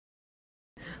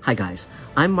Hi guys,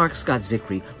 I'm Mark Scott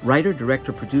Zicree, writer,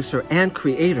 director, producer, and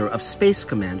creator of Space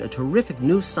Command, a terrific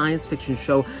new science fiction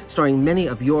show starring many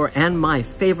of your and my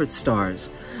favorite stars.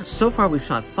 So far we've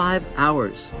shot 5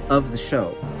 hours of the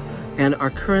show and are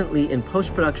currently in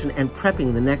post-production and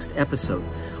prepping the next episode.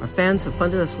 Our fans have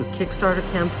funded us with Kickstarter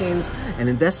campaigns and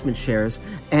investment shares,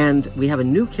 and we have a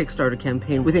new Kickstarter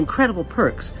campaign with incredible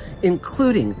perks,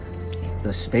 including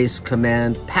the Space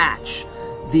Command patch.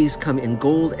 These come in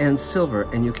gold and silver,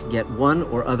 and you can get one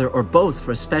or other or both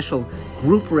for a special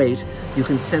group rate. You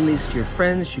can send these to your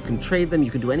friends, you can trade them,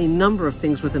 you can do any number of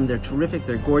things with them. They're terrific,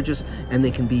 they're gorgeous, and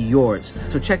they can be yours.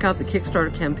 So check out the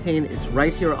Kickstarter campaign. It's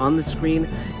right here on the screen,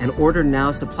 and order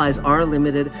now. Supplies are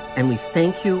limited, and we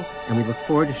thank you, and we look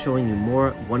forward to showing you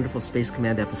more wonderful Space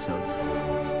Command episodes.